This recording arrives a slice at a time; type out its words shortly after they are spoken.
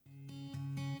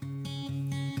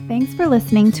Thanks for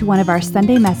listening to one of our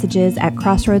Sunday messages at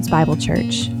Crossroads Bible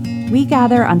Church. We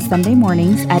gather on Sunday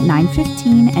mornings at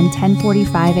 9:15 and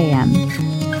 10:45 a.m.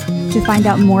 To find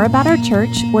out more about our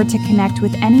church or to connect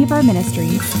with any of our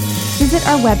ministries, visit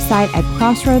our website at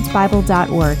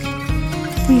crossroadsbible.org.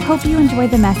 We hope you enjoy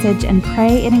the message and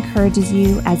pray it encourages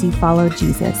you as you follow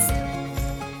Jesus.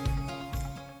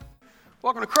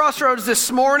 Welcome to Crossroads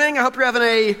this morning. I hope you're having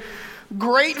a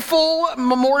grateful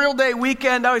Memorial Day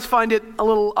weekend. I always find it a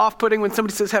little off-putting when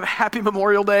somebody says have a happy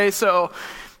Memorial Day, so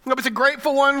I hope it's a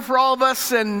grateful one for all of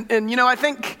us. And you know, I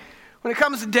think when it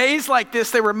comes to days like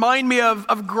this, they remind me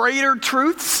of greater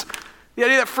truths. The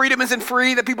idea that freedom isn't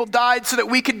free, that people died so that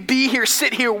we could be here,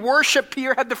 sit here, worship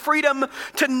here, had the freedom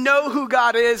to know who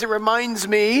God is. It reminds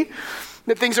me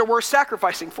that things are worth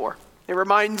sacrificing for. It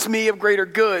reminds me of greater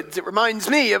goods. It reminds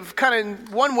me of kind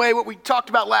of one way what we talked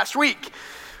about last week,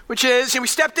 which is, we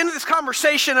stepped into this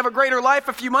conversation of a greater life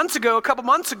a couple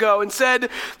months ago, and said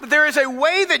that there is a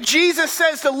way that Jesus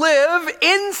says to live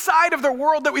inside of the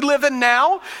world that we live in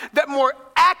now that more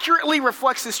accurately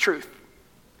reflects this truth.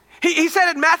 He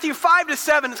said in Matthew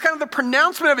 5-7, it's kind of the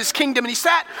pronouncement of his kingdom, and he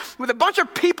sat with a bunch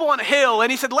of people on a hill,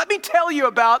 and he said, let me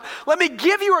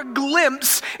give you a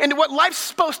glimpse into what life's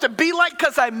supposed to be like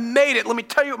because I made it. Let me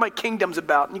tell you what my kingdom's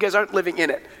about. And you guys aren't living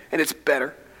in it, and it's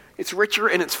better. It's richer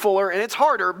and it's fuller and it's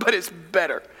harder, but it's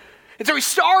better. And so he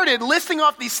started listing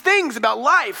off these things about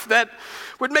life that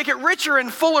would make it richer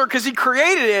and fuller because he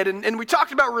created it. And we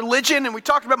talked about religion, and we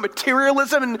talked about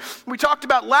materialism, and we talked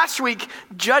about last week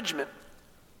judgment.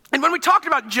 And when we talked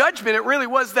about judgment, it really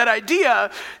was that idea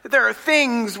that there are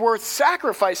things worth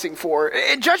sacrificing for.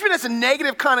 And judgment has a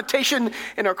negative connotation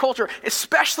in our culture,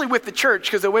 especially with the church,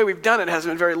 because the way we've done it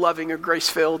hasn't been very loving or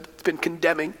grace-filled. It's been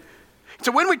condemning.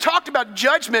 So when we talked about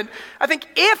judgment, I think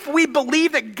if we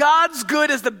believe that God's good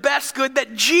is the best good,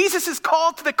 that Jesus is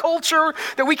called to the culture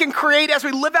that we can create as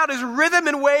we live out his rhythm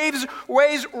and ways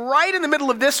right in the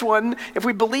middle of this one, if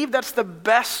we believe that's the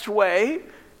best way,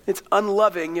 it's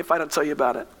unloving if I don't tell you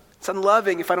about it. It's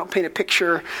unloving if I don't paint a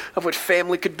picture of what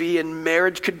family could be, and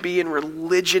marriage could be, and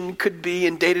religion could be,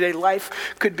 and day-to-day life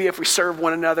could be if we serve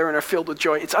one another and are filled with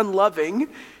joy. It's unloving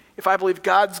if I believe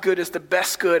God's good is the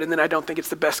best good, and then I don't think it's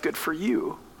the best good for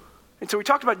you. And so we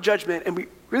talked about judgment, and we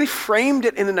really framed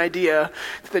it in an idea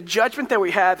that the judgment that we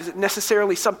have isn't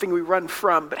necessarily something we run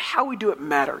from, but how we do it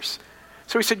matters.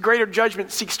 So we said greater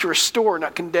judgment seeks to restore,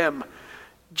 not condemn.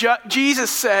 Jesus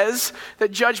says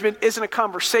that judgment isn't a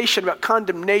conversation about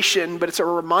condemnation, but it's a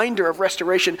reminder of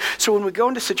restoration. So when we go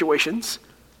into situations,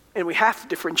 and we have to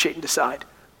differentiate and decide,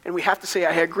 and we have to say,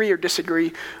 I agree or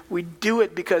disagree, we do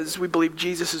it because we believe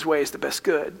Jesus' way is the best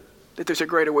good, that there's a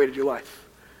greater way to do life.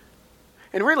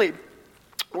 And really,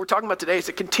 what we're talking about today is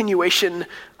a continuation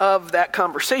of that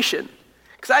conversation.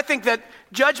 Because I think that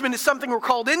judgment is something we're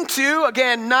called into.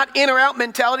 Again, not in or out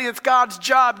mentality, that's God's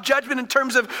job. Judgment in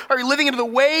terms of, are you living into the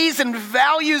ways and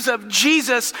values of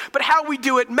Jesus, but how we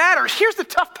do it matters. Here's the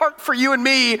tough part for you and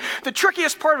me. The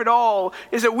trickiest part of it all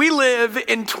is that we live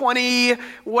in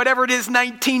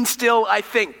 19 still, I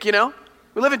think,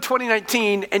 We live in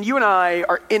 2019, and you and I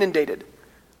are inundated.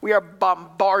 We are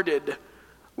bombarded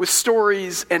with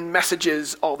stories and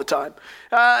messages all the time.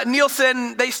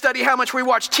 Nielsen, they study how much we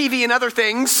watch TV and other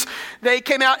things. They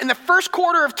came out in the first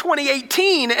quarter of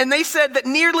 2018, and they said that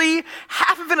nearly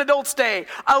half of an adult's day,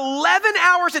 11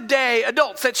 hours a day,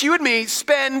 adults, that's you and me,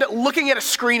 spend looking at a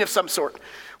screen of some sort.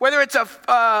 Whether it's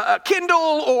a Kindle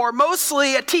or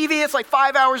mostly a TV, it's like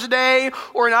 5 hours a day,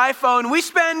 or an iPhone. We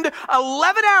spend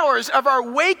 11 hours of our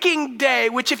waking day,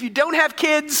 which if you don't have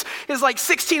kids is like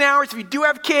 16 hours. If you do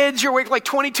have kids, you're awake like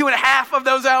 22 and a half of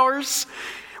those hours.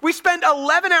 We spend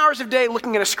 11 hours a day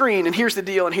looking at a screen, and here's the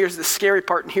deal, and here's the scary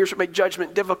part, and here's what makes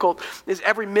judgment difficult, is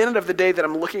every minute of the day that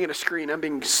I'm looking at a screen, I'm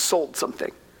being sold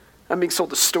something. I'm being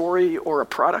sold a story or a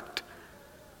product.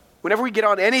 Whenever we get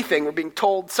on anything, we're being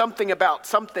told something about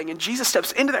something, and Jesus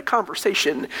steps into that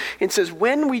conversation and says,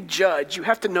 when we judge, you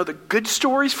have to know the good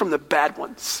stories from the bad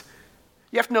ones.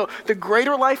 You have to know the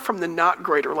greater life from the not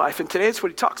greater life, and today it's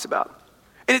what he talks about.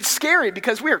 And it's scary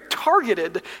because we are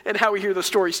targeted in how we hear those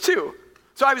stories too.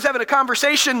 So I was having a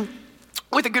conversation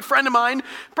with a good friend of mine,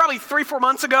 probably 3-4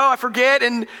 months ago, I forget,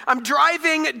 and I'm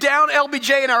driving down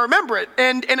LBJ, and I remember it,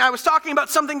 and I was talking about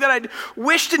something that I'd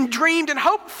wished and dreamed and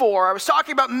hoped for. I was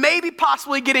talking about maybe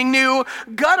possibly getting new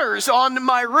gutters on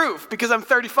my roof, because I'm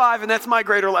 35, and that's my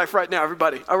greater life right now,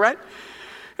 everybody, all right?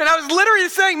 And I was literally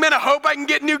saying, man, I hope I can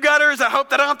get new gutters. I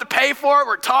hope that I don't have to pay for it.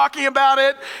 We're talking about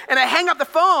it. And I hang up the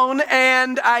phone,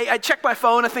 and I check my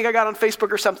phone. I think I got on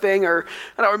Facebook or something, or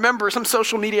I don't remember, some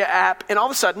social media app, and all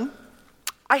of a sudden,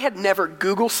 I had never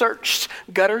Google searched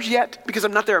gutters yet because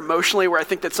I'm not there emotionally where I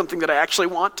think that's something that I actually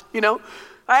want, I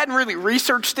hadn't really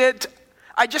researched it.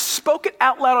 I just spoke it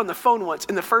out loud on the phone once,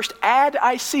 and the first ad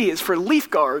I see is for leaf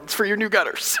guards for your new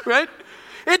gutters, right?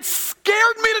 It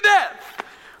scared me to death.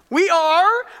 We are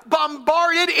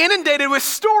bombarded, inundated with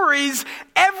stories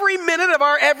every minute of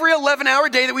our every 11-hour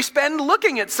day that we spend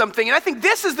looking at something. And I think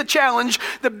this is the challenge,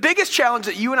 the biggest challenge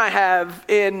that you and I have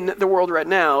in the world right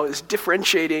now is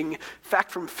differentiating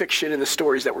fact from fiction in the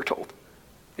stories that we're told.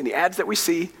 In the ads that we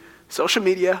see, social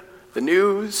media, the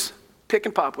news, pick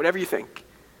and pop, whatever you think.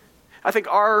 I think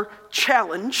our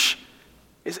challenge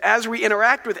is as we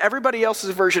interact with everybody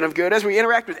else's version of good, as we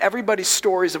interact with everybody's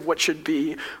stories of what should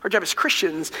be, our job as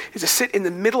Christians is to sit in the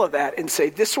middle of that and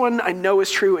say, this one I know is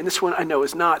true and this one I know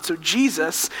is not. So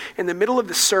Jesus, in the middle of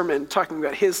the sermon, talking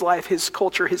about his life, his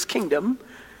culture, his kingdom,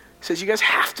 says you guys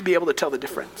have to be able to tell the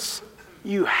difference.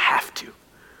 You have to.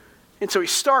 And so he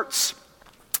starts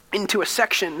into a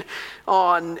section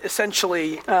on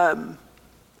essentially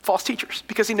false teachers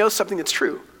because he knows something that's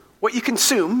true. What you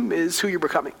consume is who you're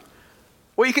becoming.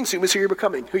 What you consume is who you're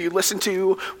becoming. Who you listen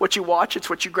to, what you watch, it's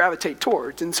what you gravitate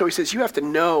towards. And so he says, you have to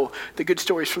know the good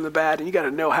stories from the bad, and you got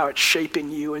to know how it's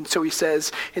shaping you. And so he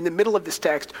says, in the middle of this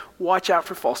text, watch out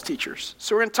for false teachers.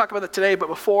 So we're going to talk about that today, but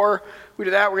before we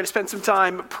do that, we're going to spend some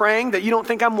time praying that you don't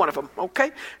think I'm one of them,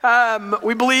 okay?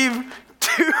 We believe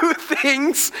two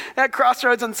things at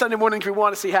Crossroads on Sunday mornings we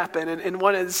want to see happen. And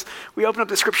one is we open up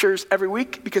the scriptures every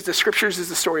week because the scriptures is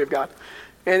the story of God.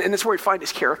 And that's where we find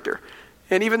his character.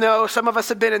 And even though some of us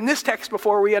have been in this text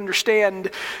before, we understand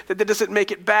that doesn't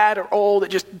make it bad or old. It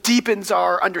just deepens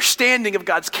our understanding of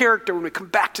God's character when we come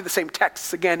back to the same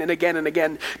texts again and again and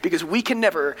again, because we can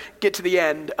never get to the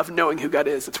end of knowing who God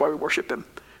is. That's why we worship him.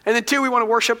 And then two, we want to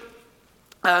worship.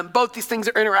 Both these things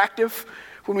are interactive.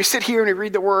 When we sit here and we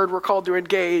read the word, we're called to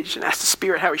engage and ask the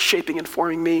Spirit how he's shaping and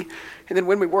forming me. And then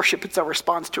when we worship, it's our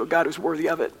response to a God who's worthy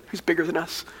of it, who's bigger than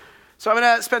us. So I'm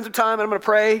going to spend some time and I'm going to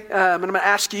pray. And I'm going to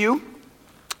ask you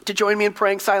to join me in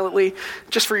praying silently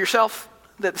just for yourself,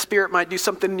 that the Spirit might do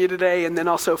something in you today, and then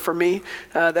also for me,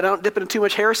 that I don't dip into too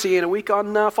much heresy in a week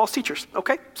on false teachers.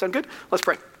 Okay? Sound good? Let's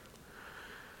pray.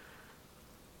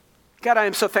 God, I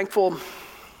am so thankful,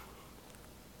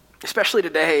 especially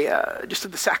today, just to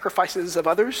the sacrifices of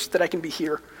others that I can be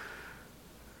here.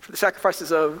 For the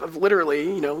sacrifices of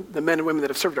literally, the men and women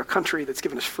that have served our country, that's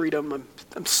given us freedom.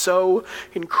 I'm so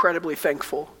incredibly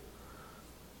thankful.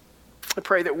 I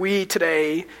pray that we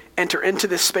today enter into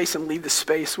this space and leave this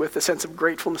space with a sense of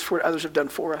gratefulness for what others have done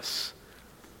for us.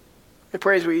 I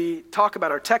pray as we talk about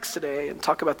our text today and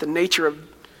talk about the nature of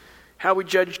how we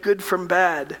judge good from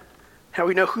bad, how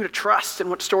we know who to trust and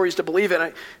what stories to believe in,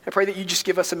 I pray that you just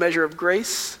give us a measure of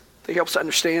grace that helps us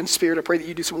understand. Spirit, I pray that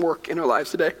you do some work in our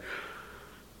lives today.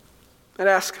 I'd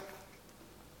ask,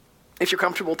 if you're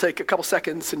comfortable, take a couple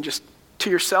seconds and just to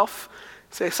yourself,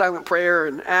 say a silent prayer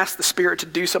and ask the Spirit to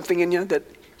do something in you that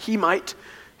he might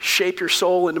shape your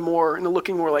soul into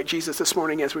looking more like Jesus this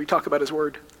morning as we talk about his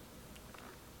word.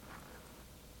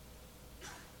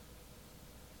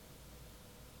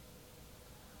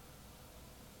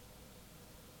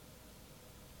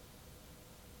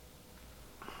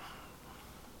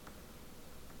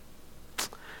 And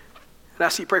I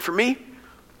ask you pray for me,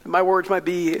 that my words might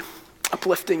be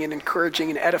uplifting and encouraging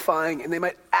and edifying, and they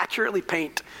might accurately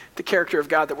paint the character of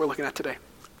God that we're looking at today.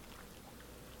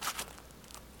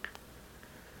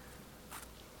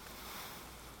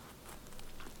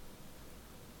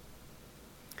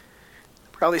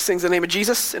 For all these things in the name of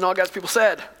Jesus, and all God's people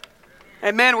said,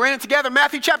 amen. We're in it together.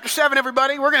 Matthew chapter 7,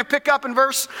 everybody. We're going to pick up in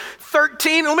verse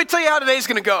 13. Let me tell you how today's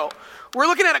going to go. We're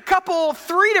looking at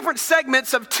three different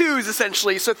segments of twos,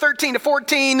 essentially. So 13 to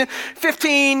 14,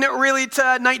 15 really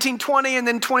to 19, 20, and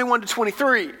then 21 to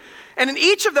 23. And in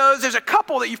each of those, there's a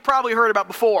couple that you've probably heard about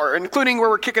before, including where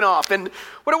we're kicking off. And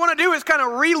what I want to do is kind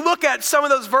of re-look at some of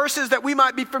those verses that we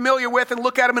might be familiar with and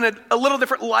look at them in a little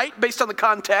different light based on the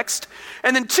context.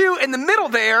 And then two, in the middle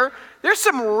there's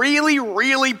some really,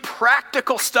 really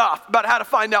practical stuff about how to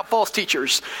find out false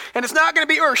teachers. And it's not going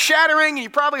to be earth-shattering, and you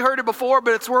probably heard it before,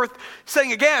 but it's worth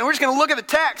saying again. We're just going to look at the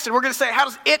text, and we're going to say, how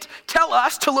does it tell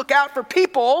us to look out for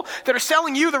people that are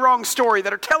selling you the wrong story,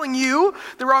 that are telling you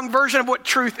the wrong version of what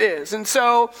truth is? And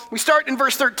so we start in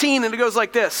verse 13, and it goes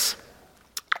like this.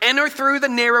 Enter through the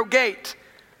narrow gate,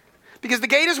 because the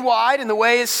gate is wide and the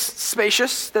way is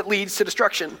spacious that leads to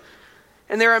destruction.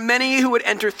 And there are many who would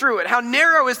enter through it. How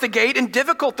narrow is the gate and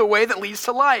difficult the way that leads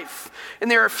to life. And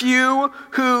there are few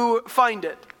who find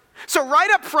it. So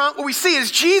right up front, what we see is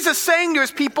Jesus saying to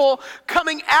his people,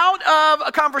 coming out of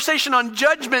a conversation on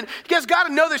judgment, you guys got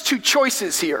to know there's two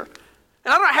choices here.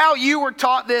 And I don't know how you were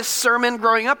taught this sermon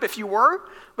growing up, if you were,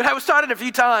 but I was taught it a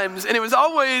few times, and it was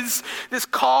always this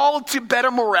call to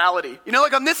better morality. You know,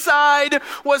 like on this side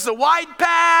was the wide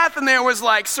path, and there was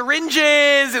like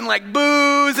syringes and like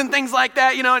booze and things like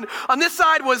that, you know, and on this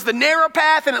side was the narrow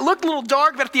path, and it looked a little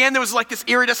dark, but at the end there was like this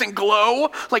iridescent glow,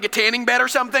 like a tanning bed or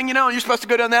something, you know, and you're supposed to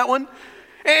go down that one.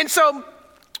 And so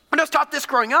when I was taught this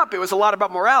growing up, it was a lot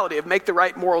about morality, of make the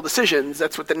right moral decisions.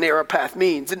 That's what the narrow path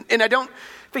means. And I don't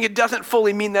think it doesn't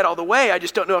fully mean that all the way. I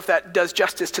just don't know if that does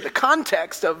justice to the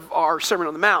context of our Sermon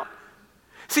on the Mount.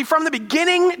 See, from the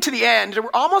beginning to the end, we're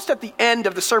almost at the end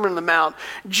of the Sermon on the Mount,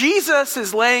 Jesus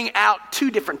is laying out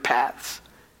two different paths.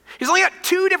 He's laying out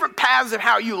two different paths of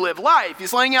how you live life.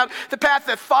 He's laying out the path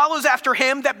that follows after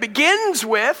him, that begins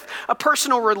with a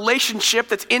personal relationship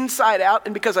that's inside out.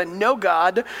 And because I know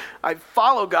God, I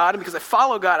follow God. And because I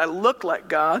follow God, I look like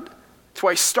God. That's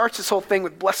why he starts this whole thing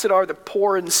with blessed are the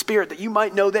poor in spirit, that you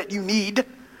might know that you need,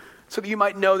 so that you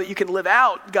might know that you can live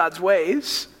out God's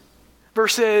ways,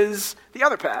 versus the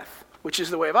other path, which is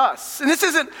the way of us. And this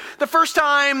isn't the first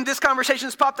time this conversation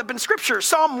has popped up in Scripture.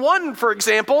 Psalm 1, for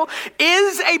example,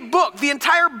 is a book. The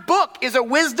entire book is a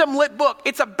wisdom-lit book.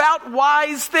 It's about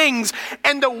wise things.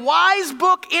 And the wise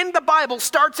book in the Bible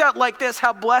starts out like this: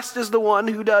 how blessed is the one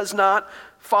who does not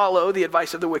follow the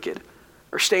advice of the wicked,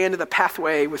 or stand in the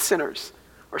pathway with sinners,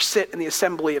 or sit in the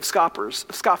assembly of scoffers.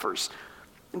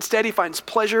 Instead, he finds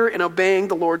pleasure in obeying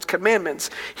the Lord's commandments.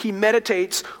 He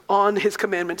meditates on his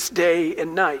commandments day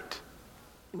and night.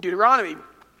 In Deuteronomy,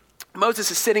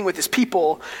 Moses is sitting with his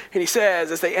people, and he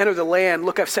says, as they enter the land,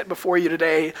 look, I've set before you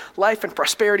today life and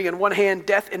prosperity on one hand,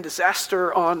 death and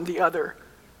disaster on the other.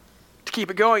 To keep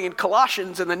it going, in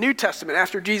Colossians in the New Testament,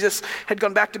 after Jesus had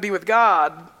gone back to be with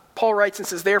God, Paul writes and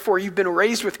says, therefore you've been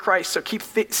raised with Christ, so keep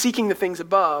seeking the things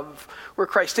above, where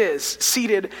Christ is,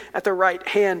 seated at the right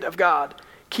hand of God.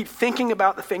 Keep thinking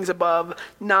about the things above,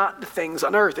 not the things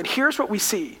on earth. And here's what we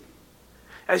see.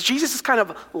 As Jesus is kind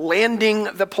of landing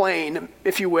the plane,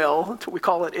 if you will, that's what we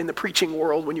call it in the preaching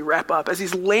world when you wrap up. As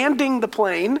he's landing the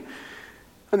plane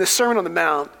on the Sermon on the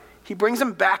Mount, he brings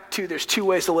them back to there's two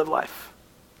ways to live life.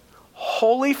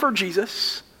 Wholly for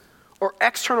Jesus, or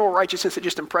external righteousness that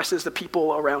just impresses the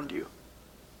people around you.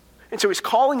 And so he's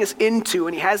calling us into,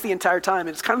 and he has the entire time, and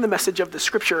it's kind of the message of the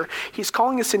Scripture, he's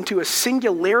calling us into a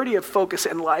singularity of focus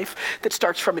in life that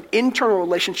starts from an internal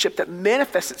relationship that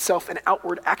manifests itself in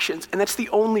outward actions, and that's the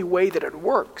only way that it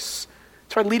works.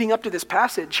 That's why leading up to this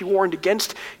passage, he warned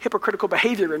against hypocritical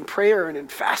behavior in prayer and in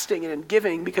fasting and in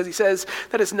giving, because he says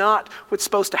that is not what's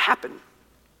supposed to happen.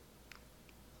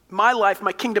 My life,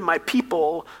 my kingdom, my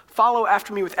people follow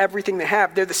after me with everything they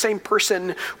have. They're the same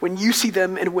person when you see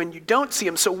them and when you don't see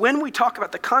them. So when we talk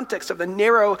about the context of the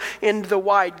narrow and the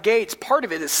wide gates, part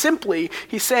of it is simply,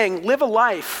 he's saying, live a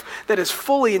life that is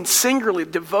fully and singularly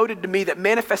devoted to me, that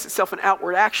manifests itself in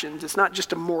outward actions. It's not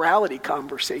just a morality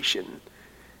conversation.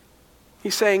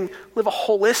 He's saying, live a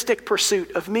holistic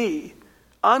pursuit of me,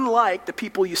 unlike the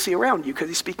people you see around you, because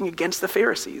he's speaking against the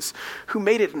Pharisees, who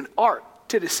made it an art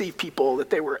to deceive people that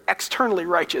they were externally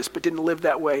righteous but didn't live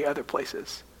that way other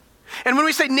places. And when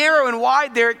we say narrow and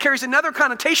wide there, it carries another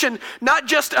connotation, not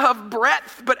just of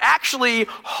breadth, but actually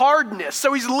hardness.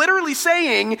 So he's literally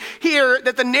saying here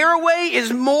that the narrow way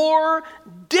is more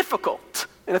difficult.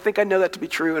 And I think I know that to be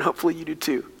true, and hopefully you do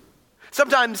too.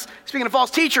 Sometimes, speaking of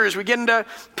false teachers, we get into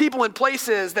people in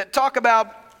places that talk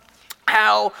about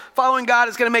how following God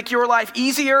is going to make your life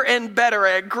easier and better.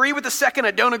 I agree with the second,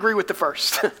 I don't agree with the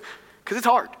first. Because it's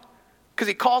hard. Because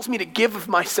he calls me to give of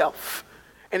myself.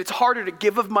 And it's harder to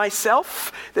give of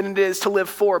myself than it is to live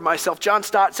for myself. John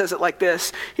Stott says it like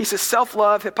this. He says,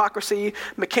 self-love, hypocrisy,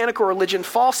 mechanical religion,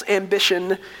 false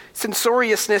ambition,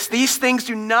 censoriousness, these things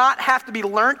do not have to be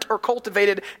learnt or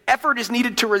cultivated. Effort is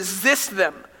needed to resist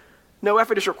them. No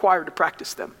effort is required to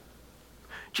practice them.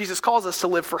 Jesus calls us to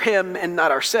live for him and not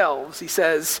ourselves. He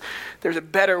says there's a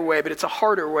better way, but it's a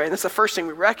harder way. And that's the first thing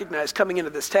we recognize coming into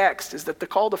this text, is that the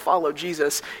call to follow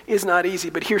Jesus is not easy.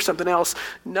 But here's something else.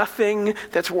 Nothing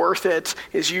that's worth it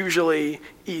is usually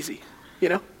easy, you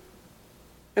know?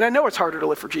 And I know it's harder to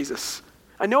live for Jesus.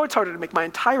 I know it's harder to make my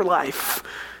entire life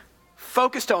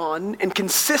focused on and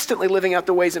consistently living out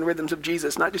the ways and rhythms of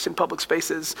Jesus, not just in public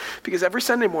spaces, because every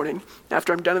Sunday morning,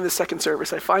 after I'm done in the second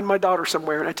service, I find my daughter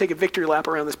somewhere and I take a victory lap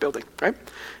around this building, right?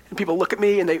 And people look at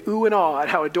me and they ooh and ah at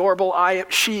how adorable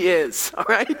she is, all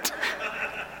right?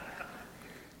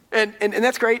 and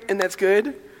that's great and that's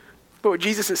good, but what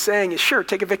Jesus is saying is, sure,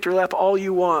 take a victory lap all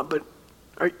you want, but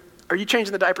are you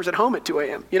changing the diapers at home at 2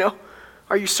 a.m., you know?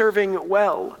 Are you serving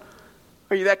well?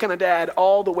 Are you that kind of dad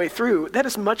all the way through? That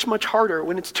is much, much harder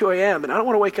when it's 2 a.m. and I don't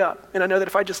want to wake up. And I know that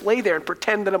if I just lay there and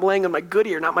pretend that I'm laying on my good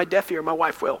ear, not my deaf ear, my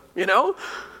wife will, you know?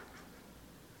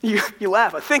 You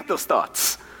laugh. I think those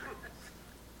thoughts.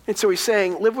 And so he's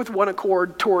saying, live with one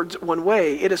accord towards one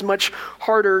way. It is much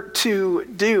harder to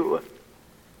do.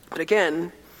 But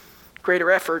again, greater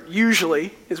effort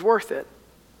usually is worth it.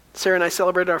 Sarah and I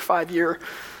celebrated our 5-year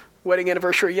wedding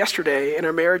anniversary yesterday, and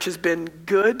our marriage has been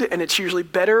good, and it's usually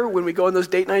better when we go on those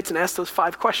date nights and ask those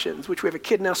 5 questions, which we have a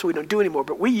kid now, so we don't do anymore,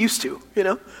 but we used to, you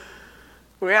know?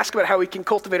 When we ask about how we can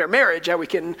cultivate our marriage, how we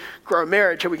can grow our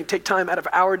marriage, how we can take time out of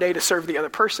our day to serve the other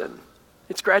person.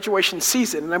 It's graduation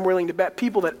season, and I'm willing to bet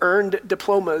people that earned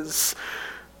diplomas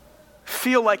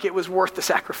feel like it was worth the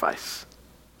sacrifice.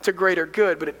 It's a greater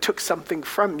good, but it took something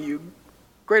from you.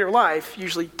 Greater life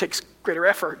usually takes greater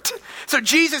effort. So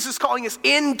Jesus is calling us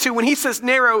into, when he says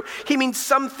narrow, he means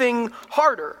something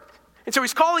harder. And so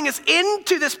he's calling us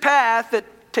into this path that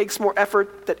takes more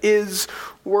effort, that is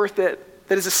worth it,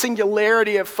 that is a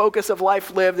singularity of focus of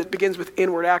life lived that begins with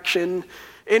inward action,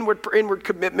 inward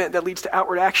commitment that leads to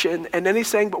outward action. And then he's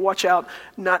saying, but watch out,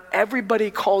 not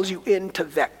everybody calls you into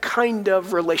that kind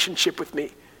of relationship with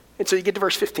me. And so you get to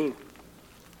verse 15.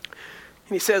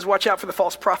 And he says, watch out for the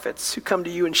false prophets who come to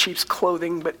you in sheep's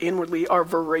clothing, but inwardly are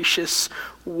voracious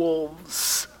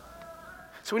wolves.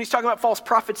 So when he's talking about false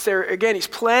prophets there, again, he's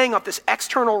playing off this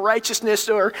external righteousness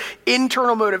or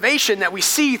internal motivation that we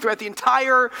see throughout the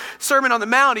entire Sermon on the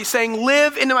Mount. He's saying,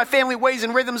 live into my family ways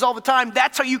and rhythms all the time.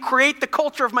 That's how you create the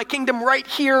culture of my kingdom right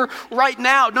here, right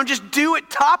now. Don't just do it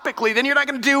topically. Then you're not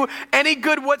going to do any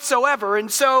good whatsoever. And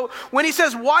so when he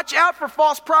says, watch out for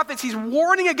false prophets, he's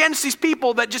warning against these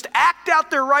people that just act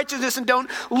out their righteousness and don't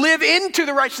live into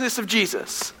the righteousness of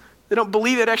Jesus. They don't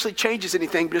believe it actually changes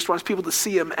anything, but just wants people to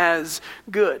see him as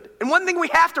good. And one thing we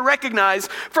have to recognize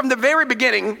from the very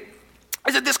beginning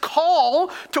is that this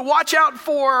call to watch out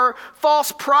for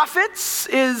false prophets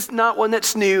is not one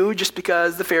that's new just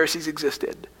because the Pharisees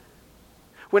existed.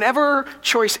 Whenever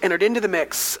choice entered into the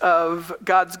mix of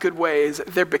God's good ways,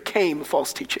 there became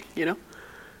false teaching, you know?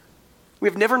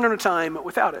 We've never known a time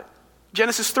without it.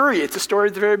 Genesis 3, it's a story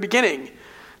at the very beginning.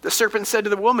 The serpent said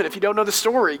to the woman, if you don't know the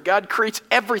story, God creates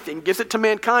everything, gives it to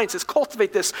mankind, says,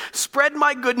 cultivate this, spread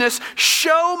my goodness,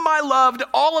 show my love to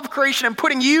all of creation. I'm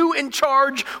putting you in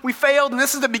charge. We failed, and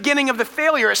this is the beginning of the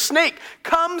failure. A snake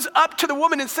comes up to the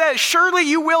woman and says, surely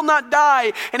you will not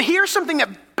die. And here's something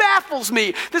that baffles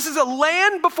me. This is a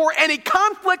land before any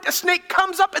conflict. A snake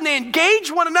comes up and they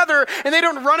engage one another and they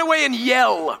don't run away and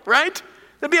yell, right?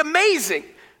 That'd be amazing.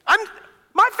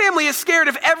 My family is scared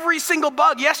of every single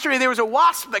bug. Yesterday, there was a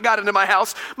wasp that got into my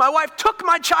house. My wife took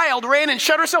my child, ran and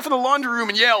shut herself in the laundry room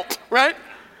and yelled, right?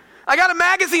 I got a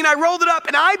magazine, I rolled it up,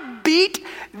 and I beat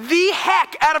the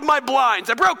heck out of my blinds.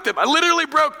 I broke them. I literally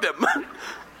broke them.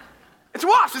 It's a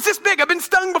wasp. It's this big. I've been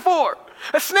stung before.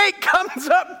 A snake comes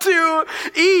up to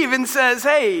Eve and says,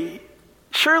 hey,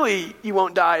 surely you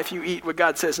won't die if you eat what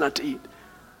God says not to eat.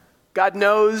 God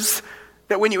knows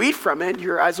that when you eat from it,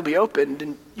 your eyes will be opened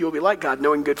and you will be like God,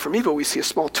 knowing good from evil. We see a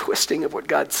small twisting of what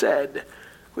God said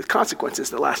with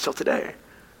consequences that last till today.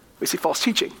 We see false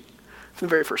teaching from the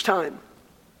very first time.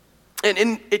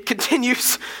 And it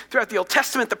continues throughout the Old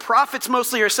Testament. The prophets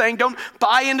mostly are saying, don't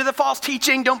buy into the false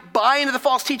teaching. Don't buy into the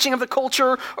false teaching of the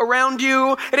culture around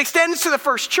you. It extends to the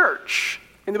first church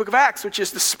in the book of Acts, which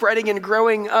is the spreading and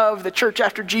growing of the church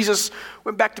after Jesus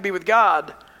went back to be with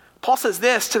God. Paul says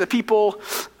this to the people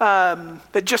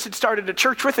that just had started a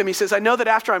church with him. He says, I know that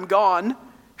after I'm gone,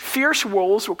 fierce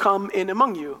wolves will come in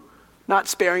among you, not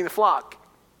sparing the flock.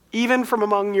 Even from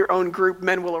among your own group,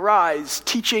 men will arise,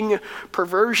 teaching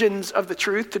perversions of the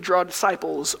truth to draw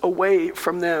disciples away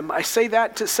from them. I say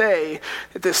that to say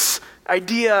that this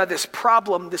idea, this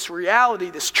problem, this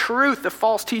reality, this truth of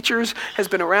false teachers has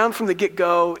been around from the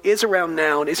get-go, is around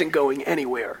now, and isn't going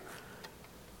anywhere.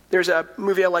 There's a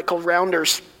movie I like called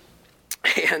Rounders.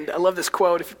 And I love this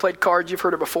quote. If you played cards, you've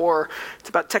heard it before. It's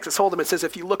about Texas Hold'em. It says,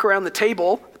 if you look around the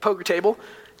table, the poker table,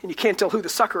 and you can't tell who the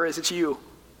sucker is, it's you,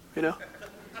 you know?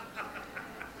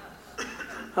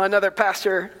 Another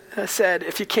pastor said,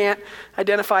 if you can't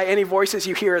identify any voices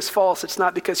you hear as false, it's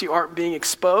not because you aren't being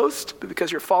exposed, but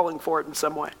because you're falling for it in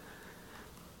some way.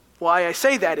 Why I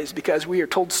say that is because we are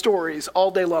told stories all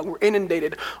day long. We're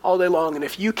inundated all day long. And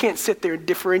if you can't sit there and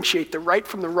differentiate the right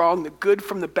from the wrong, the good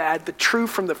from the bad, the true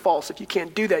from the false, if you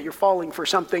can't do that, you're falling for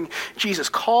something. Jesus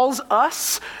calls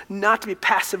us not to be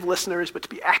passive listeners, but to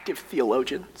be active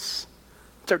theologians.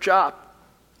 It's our job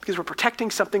because we're protecting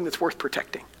something that's worth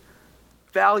protecting.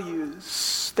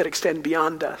 Values that extend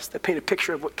beyond us, that paint a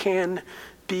picture of what can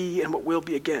be and what will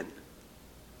be again.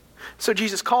 So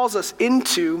Jesus calls us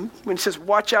into, when he says,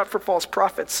 watch out for false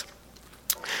prophets,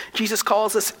 Jesus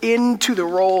calls us into the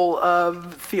role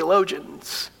of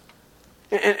theologians.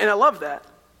 And I love that.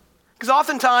 Because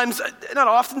oftentimes, not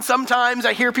often, sometimes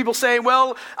I hear people say,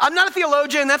 well, I'm not a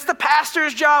theologian, that's the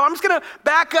pastor's job. I'm just going to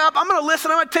back up, I'm going to listen,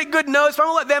 I'm going to take good notes, I'm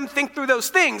going to let them think through those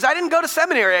things. I didn't go to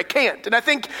seminary, I can't. And I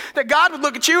think that God would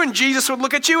look at you and Jesus would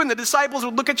look at you and the disciples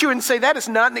would look at you and say, that is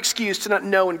not an excuse to not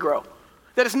know and grow.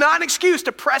 That is not an excuse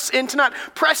to not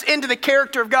press into the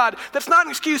character of God. That's not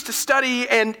an excuse to study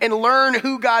and learn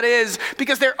who God is,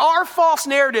 because there are false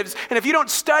narratives. And if you don't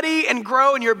study and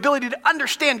grow in your ability to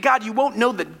understand God, you won't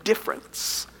know the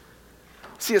difference.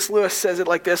 C.S. Lewis says it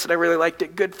like this, and I really liked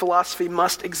it. Good philosophy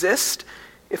must exist,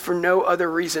 if for no other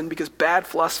reason, because bad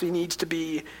philosophy needs to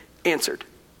be answered.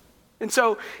 And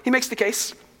so he makes the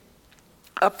case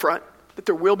up front that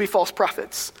there will be false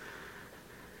prophets.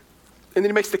 And then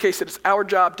he makes the case that it's our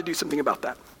job to do something about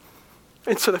that.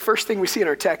 And so the first thing we see in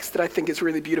our text that I think is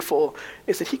really beautiful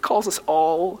is that he calls us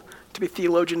all to be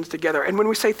theologians together. And when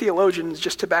we say theologians,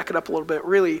 just to back it up a little bit,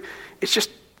 really, it's just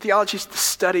theology is the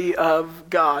study of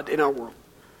God in our world.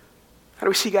 How do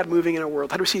we see God moving in our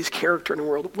world? How do we see his character in the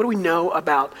world? What do we know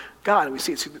about God? And we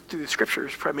see it through the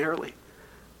scriptures primarily.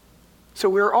 So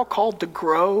we're all called to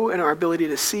grow in our ability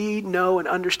to see, know, and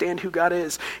understand who God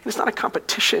is. And it's not a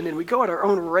competition, and we go at our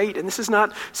own rate, and this is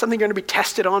not something you're going to be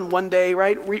tested on one day,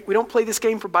 right? We don't play this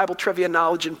game for Bible trivia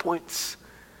knowledge and points.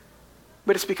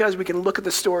 But it's because we can look at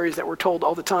the stories that we're told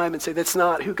all the time and say, that's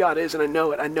not who God is, and I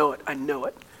know it, I know it, I know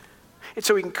it. And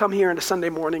so we can come here on a Sunday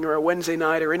morning or a Wednesday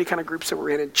night or any kind of groups that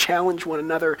we're in and challenge one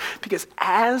another, because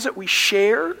as we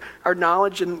share our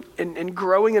knowledge and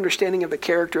growing understanding of the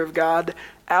character of God,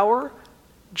 our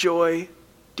joy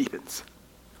deepens.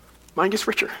 Mine gets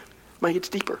richer. Mine gets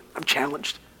deeper. I'm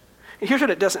challenged. And here's what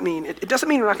it doesn't mean. It doesn't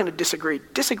mean we're not going to disagree.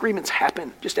 Disagreements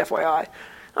happen, just FYI.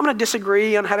 I'm going to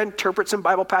disagree on how to interpret some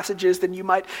Bible passages, then you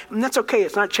might, and that's okay.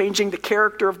 It's not changing the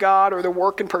character of God or the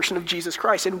work and person of Jesus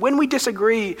Christ. And when we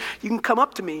disagree, you can come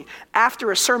up to me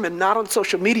after a sermon, not on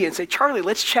social media, and say, Charlie,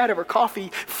 let's chat over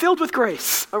coffee filled with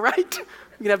grace, all right?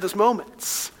 We can have those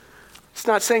moments. It's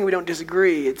not saying we don't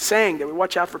disagree. It's saying that we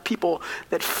watch out for people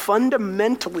that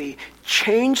fundamentally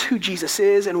change who Jesus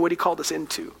is and what he called us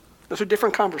into. Those are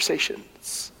different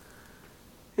conversations.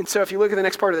 And so if you look at the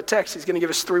next part of the text, he's going to give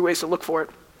us 3 ways to look for it.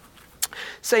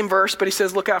 Same verse, but he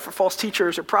says, look out for false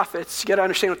teachers or prophets. You got to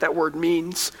understand what that word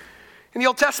means. In the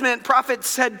Old Testament,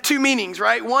 prophets had 2 meanings,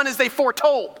 right? One is they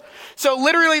foretold. So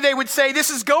literally they would say, this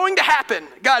is going to happen,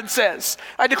 God says.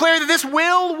 I declare that this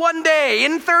will one day,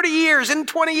 in 30 years, in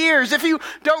 20 years, if you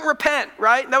don't repent,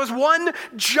 right? That was one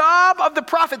job of the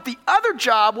prophet. The other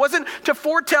job wasn't to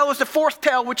foretell, it was to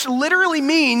foretell, which literally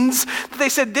means that they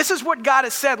said, this is what God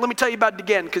has said. Let me tell you about it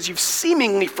again, because you've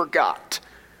seemingly forgot.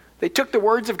 They took the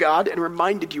words of God and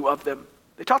reminded you of them.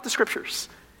 They taught the scriptures.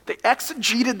 They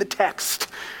exegeted the text.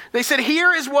 They said,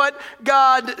 here is what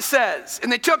God says. And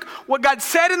they took what God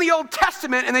said in the Old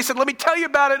Testament and they said, let me tell you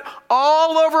about it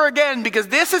all over again, because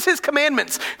this is his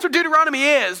commandments. That's what Deuteronomy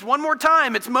is. One more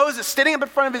time, it's Moses standing up in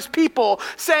front of his people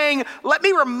saying, let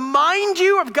me remind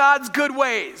you of God's good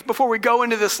ways before we go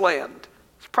into this land.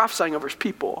 He's prophesying over his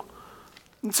people.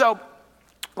 And so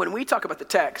when we talk about the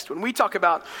text, when we talk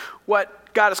about what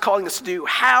God is calling us to do,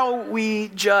 how we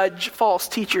judge false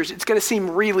teachers, it's going to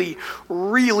seem really,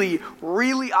 really,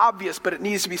 really obvious, but it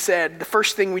needs to be said. The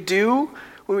first thing we do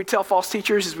when we tell false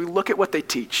teachers is we look at what they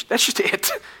teach. That's just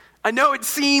it. I know it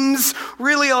seems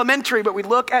really elementary, but we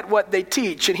look at what they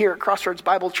teach. And here at Crossroads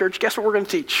Bible Church, guess what we're going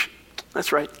to teach?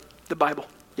 That's right, the Bible.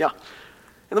 Yeah. And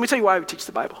let me tell you why we teach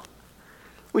the Bible.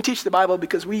 We teach the Bible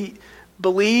because we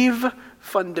believe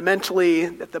fundamentally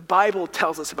that the Bible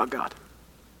tells us about God.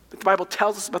 The Bible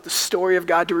tells us about the story of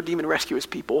God to redeem and rescue his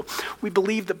people. We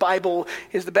believe the Bible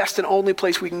is the best and only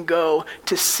place we can go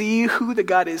to see who the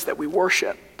God is that we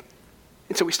worship.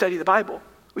 And so we study the Bible.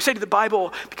 We study the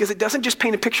Bible because it doesn't just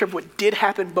paint a picture of what did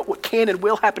happen, but what can and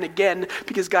will happen again,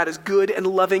 because God is good and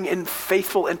loving and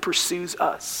faithful and pursues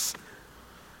us.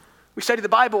 We study the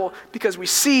Bible because we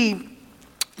see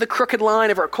the crooked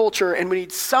line of our culture and we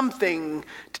need something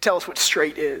to tell us what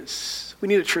straight is. We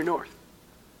need a true north.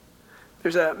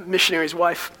 There's a missionary's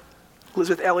wife,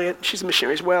 Elizabeth Elliot. She's a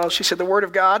missionary as well. She said, the word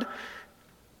of God,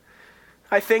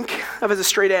 I think of as a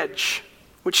straight edge,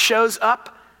 which shows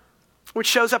up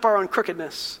our own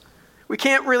crookedness. We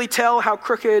can't really tell how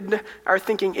crooked our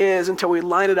thinking is until we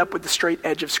line it up with the straight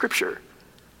edge of Scripture.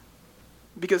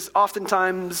 Because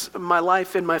oftentimes my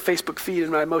life and my Facebook feed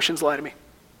and my emotions lie to me.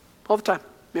 All the time,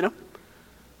 you know?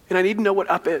 And I need to know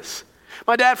what up is.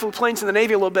 My dad flew planes in the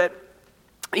Navy a little bit.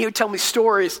 he would tell me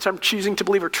stories that I'm choosing to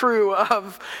believe are true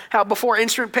of how before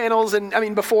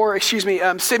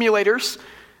simulators,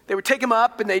 they would take him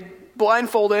up and they'd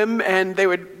blindfold him and they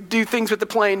would do things with the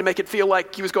plane to make it feel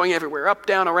like he was going everywhere, up,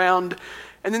 down, around.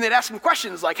 And then they'd ask him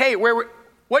questions like, hey,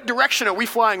 what direction are we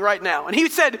flying right now? And he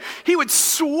said he would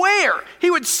swear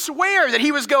that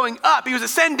he was going up, he was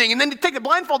ascending, and then he'd take the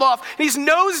blindfold off and he's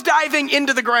nose diving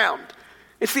into the ground.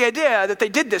 It's the idea that they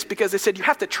did this because they said you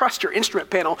have to trust your instrument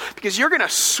panel because you're going to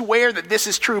swear that this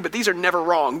is true, but these are never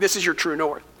wrong. This is your true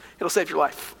north. It'll save your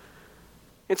life.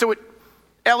 And so what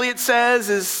Eliot says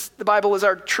is the Bible is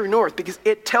our true north because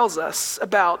it tells us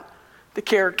about the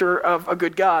character of a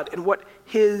good God and what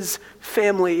his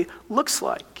family looks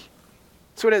like.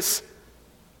 So it has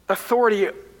authority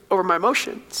over my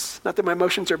emotions. Not that my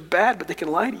emotions are bad, but they can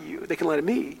lie to you. They can lie to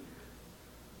me.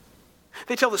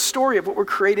 They tell the story of what we're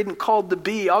created and called to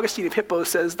be. Augustine of Hippo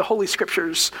says the Holy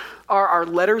Scriptures are our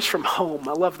letters from home.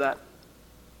 I love that.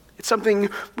 It's something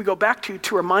we go back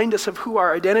to remind us of who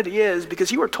our identity is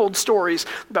because you are told stories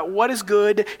about what is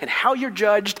good and how you're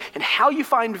judged and how you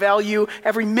find value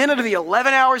every minute of the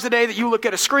 11 hours a day that you look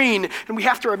at a screen. And we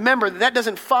have to remember that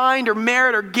doesn't find or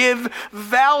merit or give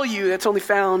value. That's only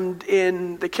found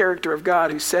in the character of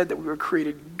God who said that we were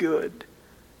created good.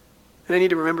 And I need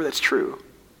to remember that's true.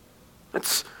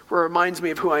 That's where it reminds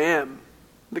me of who I am,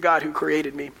 the God who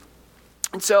created me.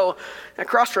 And so at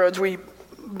Crossroads, we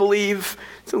believe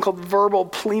something called verbal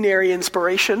plenary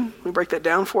inspiration. Let me break that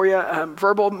down for you.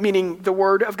 Verbal meaning the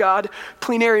word of God,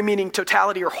 plenary meaning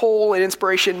totality or whole, and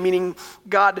inspiration meaning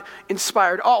God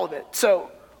inspired all of it.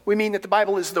 So we mean that the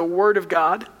Bible is the word of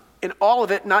God, and all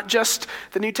of it, not just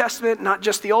the New Testament, not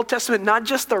just the Old Testament, not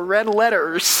just the red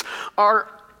letters, are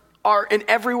in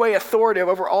every way authoritative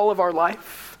over all of our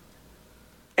life.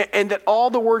 And that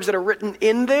all the words that are written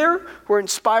in there were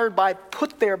inspired by,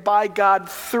 put there by God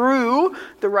through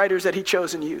the writers that he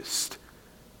chose and used.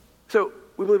 So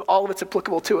we believe all of it's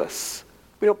applicable to us.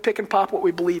 We don't pick and pop what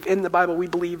we believe in the Bible. We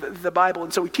believe the Bible.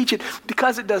 And so we teach it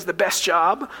because it does the best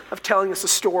job of telling us a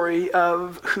story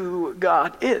of who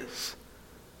God is.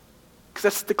 Because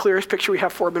that's the clearest picture we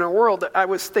have for him in our world. I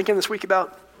was thinking this week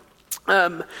about...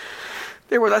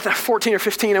 There was, I was 14 or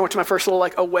 15, I went to my first little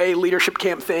away leadership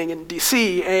camp thing in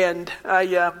DC, and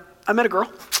I met a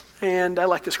girl, and I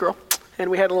liked this girl,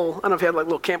 and we had I don't know if you had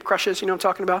little camp crushes, you know what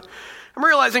I'm talking about? I'm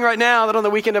realizing right now that on the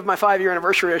weekend of my 5-year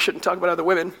anniversary, I shouldn't talk about other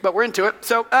women, but we're into it.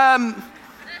 So,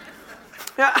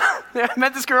 yeah, I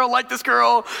met this girl, liked this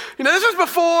girl. You know, this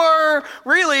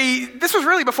was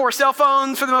really before cell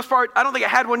phones for the most part. I don't think I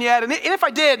had one yet. And if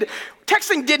I did,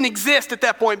 texting didn't exist at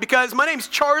that point because my name's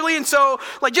Charlie. And so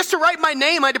just to write my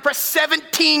name, I had to press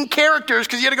 17 characters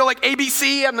because you had to go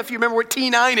ABC. I don't know if you remember what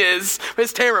T9 is, but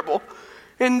it's terrible.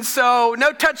 And so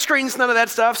no touch screens, none of that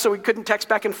stuff. So we couldn't text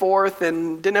back and forth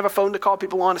and didn't have a phone to call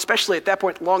people on, especially at that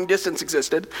point, long distance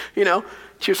existed, you know.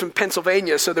 She was from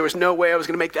Pennsylvania, so there was no way I was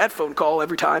going to make that phone call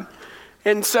every time.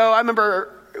 And so I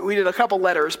remember we did a couple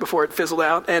letters before it fizzled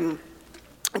out, and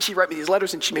she'd write me these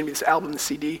letters, and she made me this album, this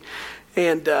CD.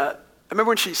 And I remember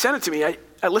when she sent it to me, I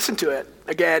listened to it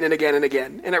again and again and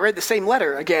again. And I read the same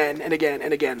letter again and again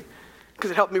and again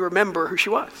because it helped me remember who she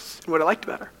was and what I liked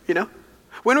about her, you know.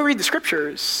 When we read the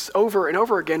scriptures over and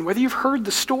over again, whether you've heard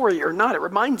the story or not, it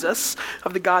reminds us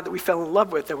of the God that we fell in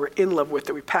love with, that we're in love with,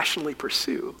 that we passionately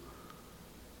pursue.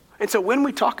 And so when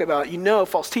we talk about,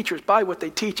 false teachers by what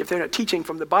they teach, if they're not teaching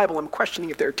from the Bible, I'm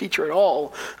questioning if they're a teacher at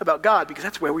all about God, because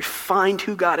that's where we find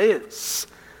who God is.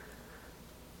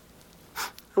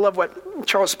 I love what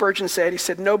Charles Spurgeon said. He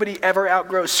said, nobody ever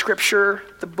outgrows Scripture.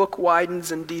 The book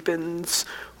widens and deepens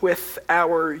with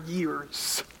our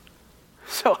years.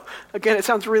 So, again, it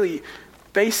sounds really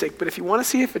basic, but if you want to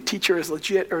see if a teacher is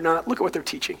legit or not, look at what they're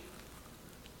teaching.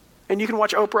 And you can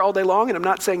watch Oprah all day long, and I'm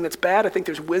not saying that's bad. I think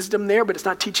there's wisdom there, but it's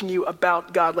not teaching you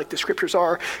about God like the scriptures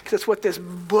are, because that's what this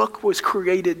book was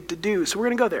created to do. So we're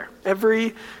going to go there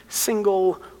every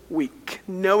single week,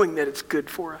 knowing that it's good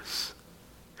for us.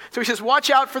 So he says, watch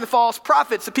out for the false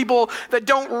prophets, the people that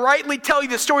don't rightly tell you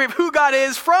the story of who God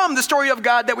is from the story of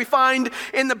God that we find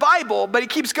in the Bible. But he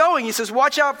keeps going. He says,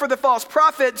 watch out for the false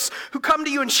prophets who come to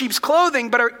you in sheep's clothing,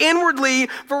 but are inwardly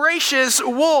voracious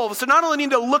wolves. So not only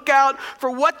need to look out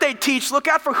for what they teach, look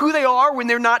out for who they are when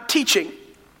they're not teaching.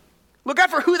 Look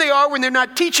out for who they are when they're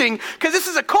not teaching, because this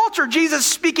is a culture Jesus is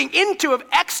speaking into of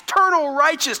external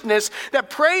righteousness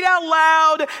that prayed out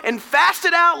loud and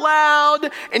fasted out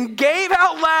loud and gave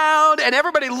out loud, and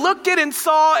everybody looked at and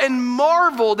saw and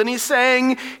marveled. And he's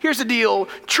saying, here's the deal.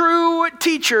 True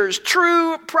teachers,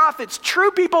 true prophets,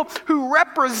 true people who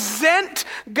represent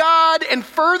God and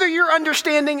further your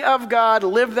understanding of God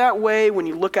live that way when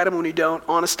you look at them, when you don't,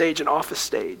 on a stage and off a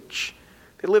stage.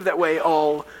 They live that way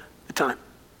all the time.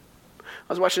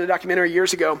 I was watching a documentary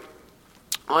years ago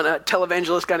on a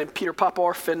televangelist guy named Peter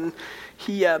Popoff, and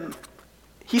he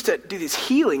used to do these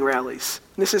healing rallies.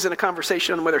 And this isn't a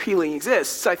conversation on whether healing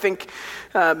exists. I think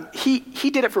he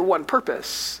did it for one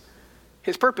purpose.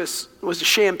 His purpose was to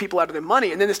sham people out of their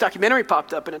money. And then this documentary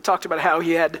popped up, and it talked about how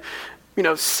he had,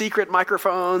 secret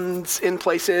microphones in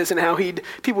places, and how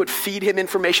people would feed him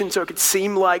information so it could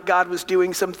seem like God was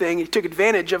doing something. He took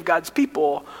advantage of God's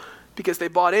people because they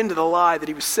bought into the lie that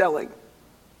he was selling.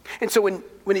 And so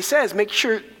when he says, make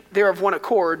sure they're of one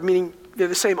accord, meaning they're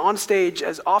the same on stage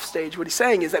as off stage, what he's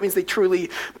saying is that means they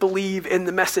truly believe in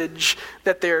the message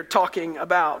that they're talking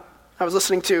about. I was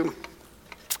listening to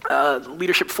a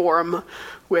leadership forum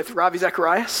with Ravi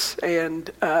Zacharias and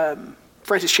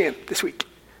Francis Chan this week.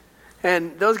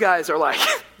 And those guys are like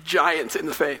giants in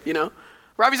the faith,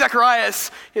 Ravi Zacharias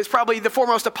is probably the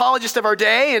foremost apologist of our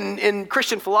day and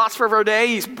Christian philosopher of our day.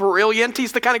 He's brilliant.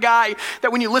 He's the kind of guy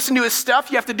that when you listen to his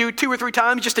stuff, you have to do 2 or 3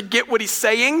 times just to get what he's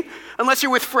saying. Unless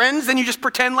you're with friends, then you just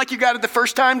pretend like you got it the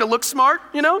first time to look smart,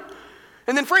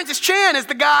 And then Francis Chan is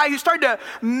the guy who started a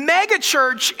mega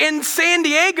church in San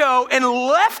Diego and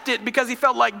left it because he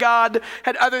felt like God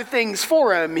had other things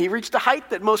for him. He reached a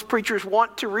height that most preachers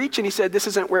want to reach, and he said, this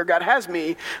isn't where God has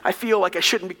me. I feel like I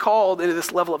shouldn't be called into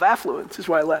this level of affluence, is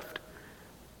why I left.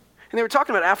 And they were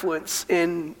talking about affluence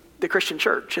in the Christian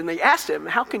church, and they asked him,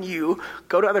 how can you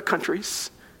go to other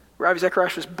countries? Ravi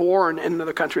Zacharias was born in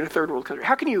another country, in a third world country.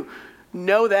 How can you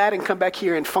know that and come back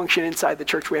here and function inside the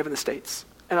church we have in the States?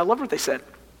 And I loved what they said.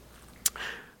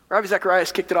 Ravi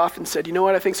Zacharias kicked it off and said, you know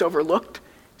what I think's overlooked?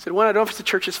 He said, one, I don't know if it's the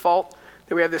church's fault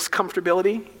that we have this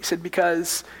comfortability. He said,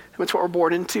 because that's what we're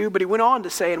born into. But he went on to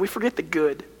say, and we forget the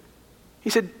good. He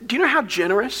said, do you know how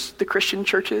generous the Christian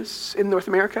church is in North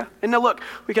America? And now look,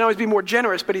 we can always be more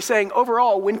generous, but he's saying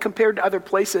overall, when compared to other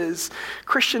places,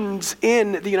 Christians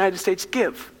in the United States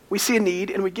give. We see a need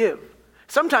and we give.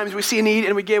 Sometimes we see a need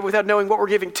and we give without knowing what we're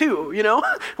giving to,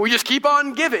 We just keep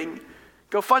on giving.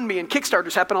 GoFundMe and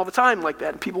Kickstarters happen all the time like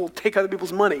that, and people take other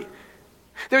people's money.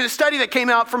 There's a study that came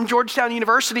out from Georgetown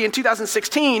University in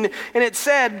 2016, and it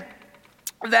said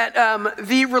that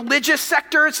the religious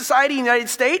sector of society in the United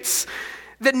States,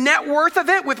 the net worth of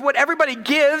it with what everybody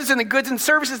gives and the goods and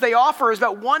services they offer is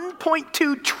about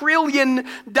 $1.2 trillion.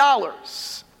 They're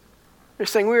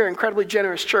saying we're an incredibly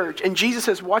generous church, and Jesus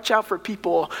says, watch out for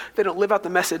people that don't live out the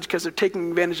message because they're taking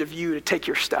advantage of you to take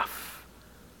your stuff.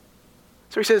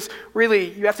 So he says,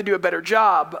 really, you have to do a better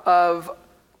job of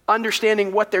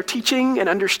understanding what they're teaching and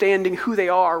understanding who they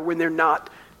are when they're not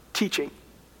teaching.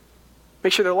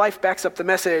 Make sure their life backs up the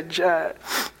message. I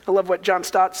love what John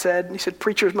Stott said. He said,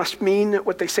 preachers must mean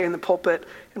what they say in the pulpit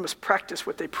and must practice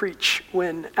what they preach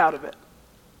when out of it.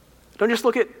 Don't just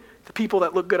look at the people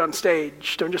that look good on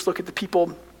stage. Don't just look at the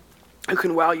people who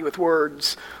can wow you with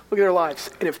words. Look at their lives.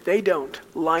 And if they don't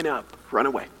line up, run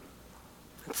away.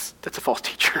 That's a false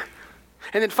teacher.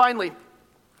 And then finally,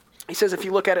 he says, if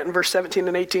you look at it in verse 17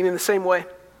 and 18 in the same way,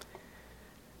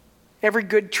 every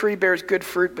good tree bears good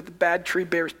fruit, but the bad tree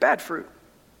bears bad fruit.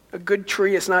 A good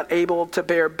tree is not able to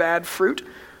bear bad fruit,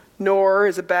 nor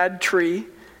is a bad tree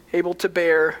able to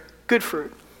bear good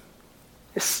fruit.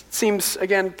 This seems,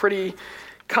 again, pretty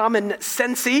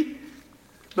common-sensey,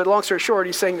 but long story short,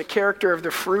 he's saying the character of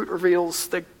the fruit reveals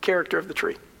the character of the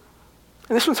tree.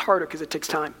 And this one's harder because it takes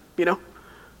time,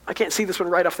 I can't see this one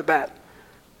right off the bat.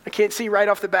 I can't see right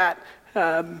off the bat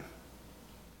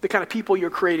the kind of people you're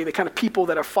creating, the kind of people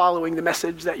that are following the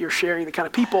message that you're sharing, the kind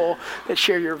of people that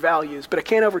share your values. But I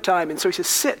can over time. And so he says,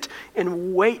 sit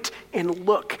and wait and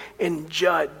look and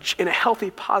judge in a healthy,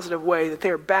 positive way that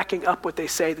they are backing up what they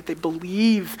say, that they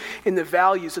believe in the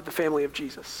values of the family of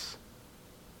Jesus.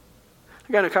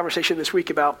 I got in a conversation this week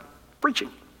about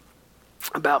preaching,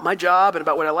 about my job and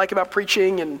about what I like about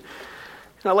preaching. And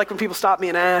I like when people stop me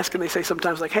and ask, and they say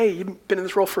sometimes like, hey, you've been in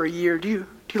this role for a year. Do you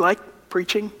like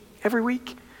preaching every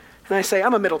week? And I say,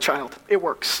 I'm a middle child. It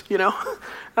works,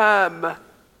 But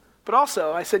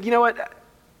also, I said, you know what?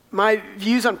 My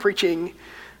views on preaching,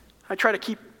 I try to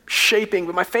keep shaping,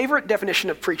 but my favorite definition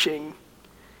of preaching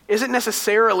isn't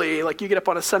necessarily like you get up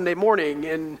on a Sunday morning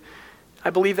and I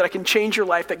believe that I can change your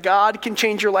life, that God can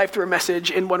change your life through a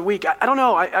message in 1 week. I don't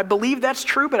know. I believe that's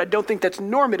true, but I don't think that's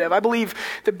normative. I believe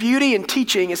the beauty in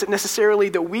teaching isn't necessarily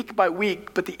the week by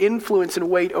week, but the influence and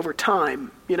weight over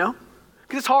time, Because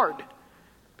it's hard.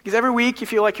 Because every week you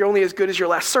feel like you're only as good as your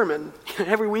last sermon.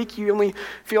 Every week you only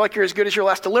feel like you're as good as your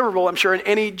last deliverable, I'm sure, in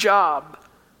any job.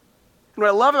 And what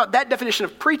I love about that definition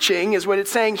of preaching is what it's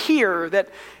saying here, that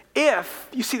if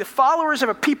you see the followers of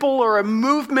a people or a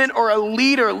movement or a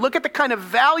leader, look at the kind of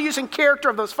values and character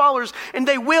of those followers, and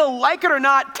they will, like it or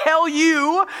not, tell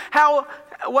you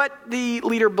what the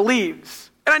leader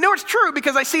believes. And I know it's true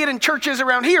because I see it in churches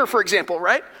around here, for example,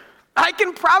 right? I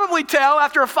can probably tell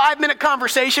after a 5-minute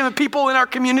conversation with people in our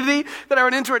community that I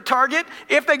run into at Target,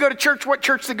 if they go to church, what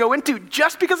church they go into,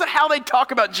 just because of how they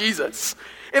talk about Jesus.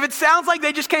 If it sounds like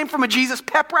they just came from a Jesus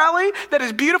pep rally that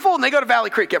is beautiful, and they go to Valley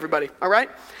Creek, everybody, all right?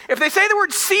 If they say the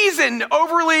word season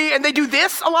overly, and they do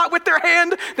this a lot with their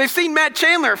hand, they've seen Matt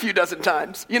Chandler a few dozen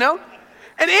times, And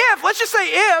let's just say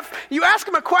if you ask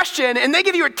them a question and they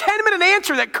give you a 10-minute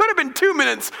answer that could have been 2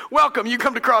 minutes, welcome, you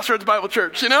come to Crossroads Bible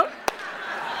Church,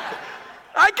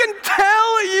 I can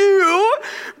tell you,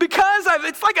 because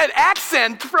it's like an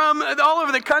accent from all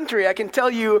over the country. I can tell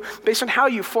you, based on how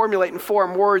you formulate and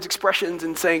form words, expressions,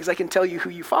 and sayings, I can tell you who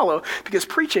you follow. Because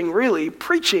preaching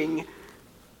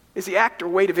is the act or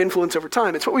weight of influence over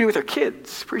time. It's what we do with our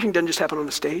kids. Preaching doesn't just happen on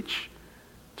the stage.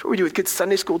 It's what we do with good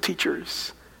Sunday school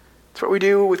teachers. It's what we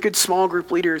do with good small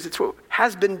group leaders. It's what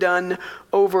has been done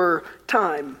over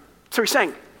time. So he's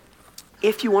saying,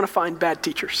 if you want to find bad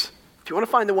teachers, if you want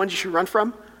to find the ones you should run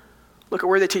from, look at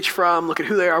where they teach from, look at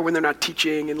who they are when they're not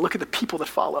teaching, and look at the people that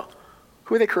follow.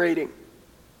 Who are they creating?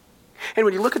 And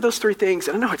when you look at those 3 things,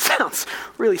 and I know it sounds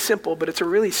really simple, but it's a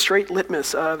really straight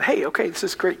litmus of, hey, okay, this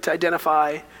is great to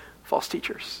identify false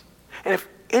teachers. And if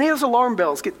any of those alarm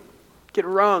bells get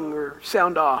rung or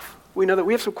sound off, we know that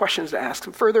we have some questions to ask,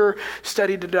 some further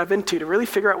study to dive into to really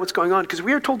figure out what's going on, because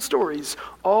we are told stories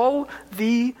all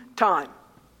the time.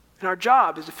 And our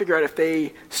job is to figure out if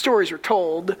the stories are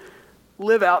told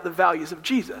live out the values of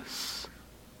Jesus.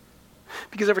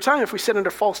 Because over time, if we sit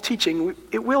under false teaching,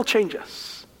 it will change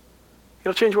us.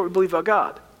 It'll change what we believe about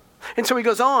God. And so he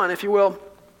goes on, if you will,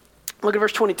 look at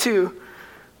verse 22.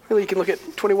 Really, you can look at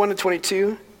 21 to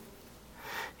 22.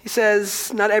 He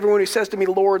says, not everyone who says to me,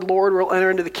 Lord, Lord, will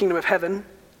enter into the kingdom of heaven.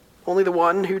 Only the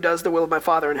one who does the will of my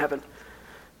Father in heaven.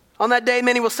 On that day,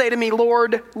 many will say to me,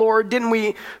 Lord, Lord, didn't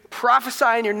we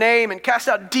prophesy in your name and cast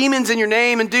out demons in your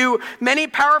name and do many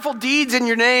powerful deeds in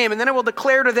your name? And then I will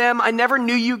declare to them, I never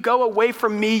knew you. Go away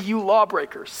from me, you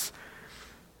lawbreakers.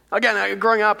 Again,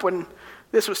 growing up when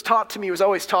this was taught to me, it was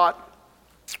always taught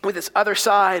with this other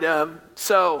side of,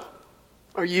 so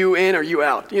are you in or you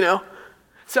out,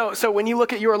 So when you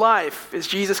look at your life, is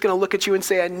Jesus going to look at you and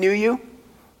say, I knew you?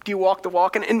 Do you walk the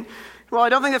walk? And well, I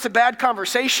don't think that's a bad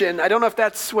conversation. I don't know if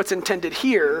that's what's intended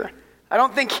here. I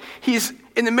don't think he's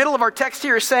in the middle of our text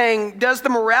here saying, does the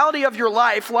morality of your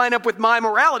life line up with my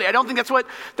morality? I don't think that's what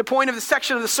the point of the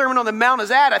section of the Sermon on the Mount is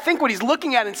at. I think what he's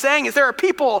looking at and saying is there are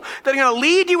people that are going to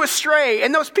lead you astray,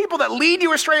 and those people that lead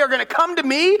you astray are going to come to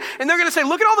me, and they're going to say,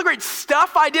 look at all the great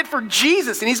stuff I did for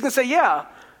Jesus. And he's going to say, yeah,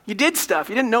 you did stuff.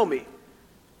 You didn't know me.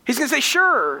 He's going to say,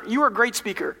 sure, you were a great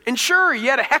speaker. And sure,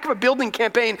 you had a heck of a building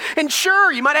campaign. And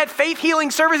sure, you might have had faith healing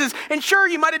services. And sure,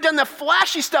 you might have done the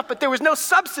flashy stuff, but there was no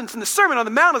substance. And the Sermon on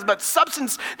the Mount is about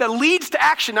substance that leads to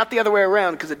action, not the other way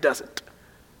around, because it doesn't.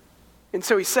 And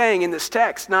so he's saying in this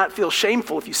text, not feel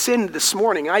shameful if you sinned this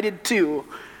morning. I did too.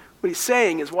 What he's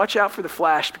saying is watch out for the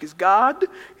flash, because God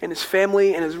and his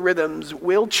family and his rhythms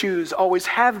will choose, always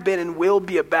have been and will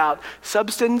be about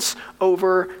substance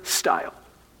over style.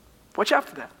 Watch out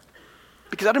for that.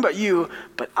 Because I don't know about you,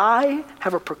 but I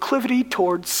have a proclivity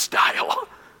towards style.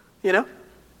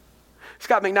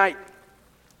 Scott McKnight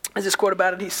has this quote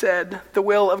about it. He said, the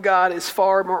will of God is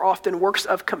far more often works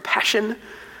of compassion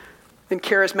than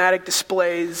charismatic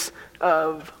displays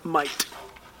of might.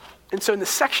 And so in this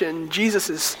section, Jesus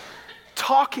is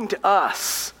talking to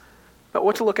us about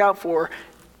what to look out for,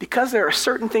 because there are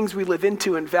certain things we live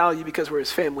into and value because we're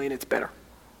his family, and it's better.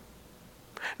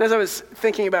 And as I was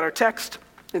thinking about our text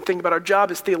and thinking about our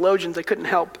job as theologians, I couldn't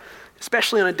help,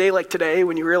 especially on a day like today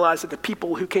when you realize that the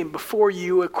people who came before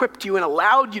you equipped you and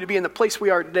allowed you to be in the place we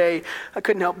are today, I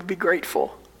couldn't help but be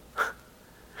grateful.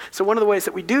 So one of the ways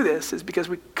that we do this is because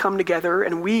we come together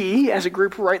and we, as a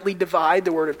group, rightly divide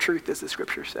the word of truth, as the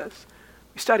scripture says.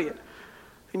 We study it.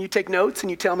 And you take notes and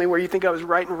you tell me where you think I was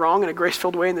right and wrong in a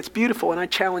grace-filled way, and that's beautiful. And I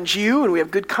challenge you, and we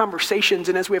have good conversations.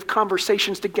 And as we have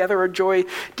conversations together, our joy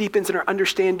deepens and our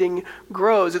understanding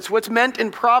grows. It's what's meant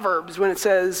in Proverbs when it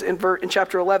says in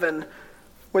chapter 11,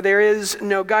 Where there is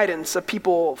no guidance, a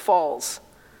people falls.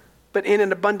 But in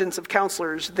an abundance of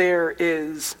counselors, there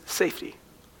is safety.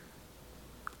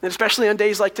 And especially on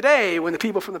days like today, when the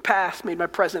people from the past made my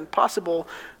present possible,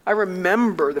 I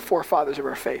remember the forefathers of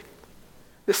our faith.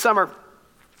 This summer,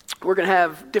 we're going to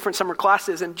have different summer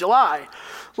classes in July,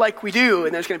 like we do.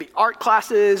 And there's going to be art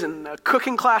classes and a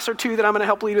cooking class or two that I'm going to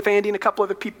help lead with Andy and a couple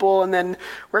other people. And then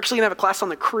we're actually going to have a class on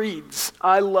the creeds.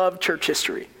 I love church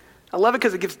history. I love it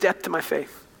because it gives depth to my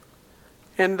faith.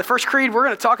 And the first creed we're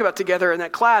going to talk about together in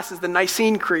that class is the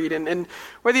Nicene Creed. And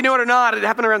whether you know it or not, it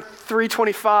happened around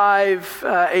 325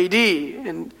 AD.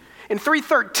 And in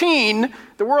 313,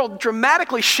 the world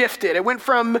dramatically shifted. It went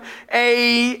from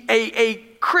a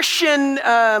Christian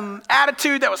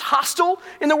attitude that was hostile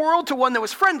in the world to one that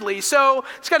was friendly. So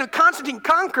it's kind of Constantine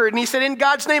conquered, and he said, in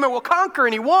God's name I will conquer,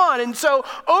 and he won. And so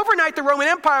overnight the Roman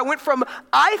Empire went from,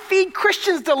 I feed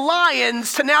Christians to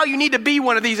lions, to now you need to be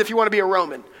one of these if you want to be a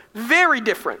Roman. Very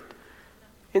different.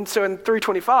 And so in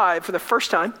 325, for the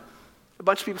first time, a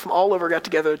bunch of people from all over got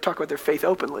together to talk about their faith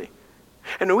openly.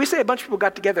 And when we say a bunch of people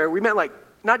got together, we meant like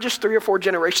not just 3 or 4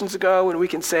 generations ago when we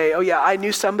can say, oh yeah, I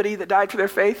knew somebody that died for their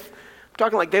faith. I'm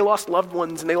talking like they lost loved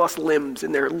ones and they lost limbs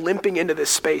and they're limping into this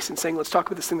space and saying, let's talk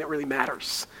about this thing that really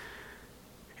matters.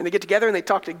 And they get together and they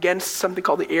talked against something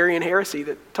called the Arian heresy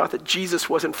that taught that Jesus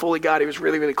wasn't fully God. He was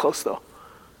really, really close though.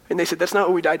 And they said, that's not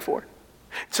what we died for.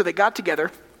 So they got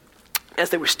together as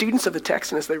they were students of the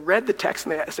text and as they read the text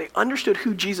and as they understood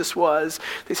who Jesus was,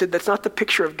 they said, that's not the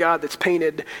picture of God that's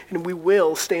painted, and we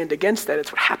will stand against that. It's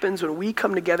what happens when we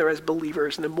come together as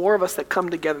believers, and the more of us that come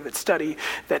together, that study,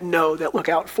 that know, that look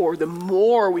out for, the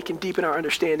more we can deepen our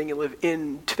understanding and live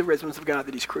into the rhythms of God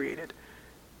that he's created.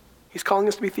 He's calling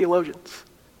us to be theologians.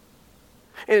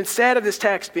 And instead of this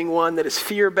text being one that is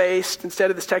fear-based, instead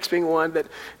of this text being one that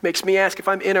makes me ask if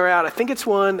I'm in or out, I think it's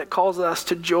one that calls us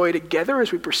to joy together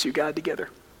as we pursue God together.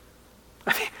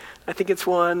 I think it's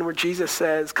one where Jesus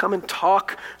says, come and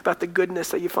talk about the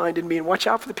goodness that you find in me and watch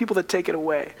out for the people that take it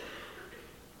away.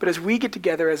 But as we get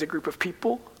together as a group of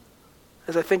people,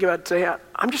 as I think about it today,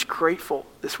 I'm just grateful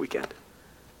this weekend.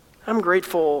 I'm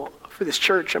grateful for this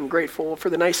church. I'm grateful for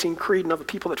the Nicene Creed and all the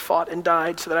people that fought and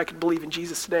died so that I could believe in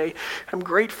Jesus today. I'm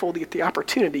grateful to get the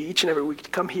opportunity each and every week to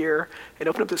come here and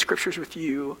open up the scriptures with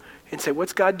you and say,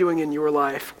 what's God doing in your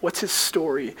life? What's his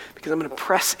story? Because I'm going to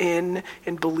press in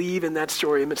and believe in that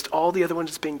story amidst all the other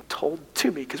ones that's being told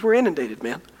to me, because we're inundated,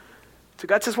 man. So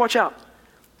God says, watch out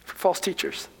for false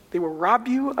teachers. They will rob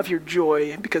you of your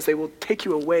joy because they will take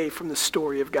you away from the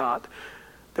story of God.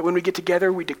 That when we get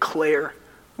together, we declare,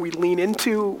 we lean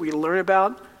into, we learn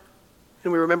about,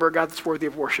 and we remember a God that's worthy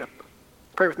of worship.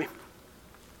 Pray with me.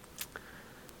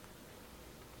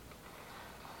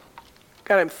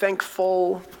 God, I'm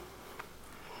thankful,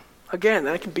 again,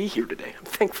 that I can be here today. I'm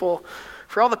thankful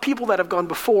for all the people that have gone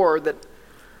before that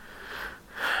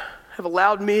have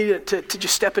allowed me to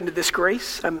just step into this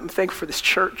grace. I'm thankful for this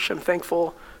church. I'm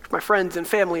thankful for my friends and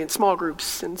family and small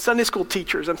groups and Sunday school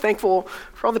teachers. I'm thankful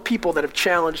for all the people that have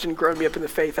challenged and grown me up in the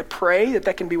faith. I pray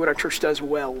that can be what our church does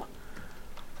well.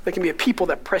 That can be a people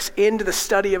that press into the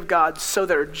study of God so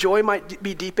that our joy might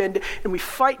be deepened, and we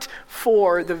fight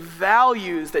for the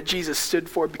values that Jesus stood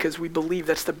for because we believe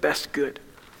that's the best good.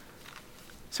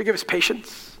 So give us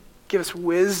patience, give us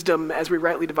wisdom as we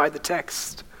rightly divide the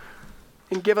text,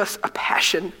 and give us a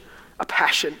passion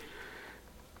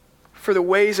for the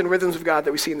ways and rhythms of God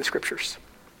that we see in the scriptures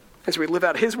as we live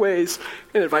out his ways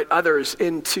and invite others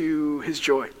into his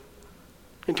joy,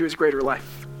 into his greater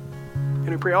life. And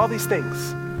we pray all these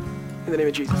things in the name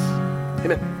of Jesus.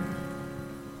 Amen.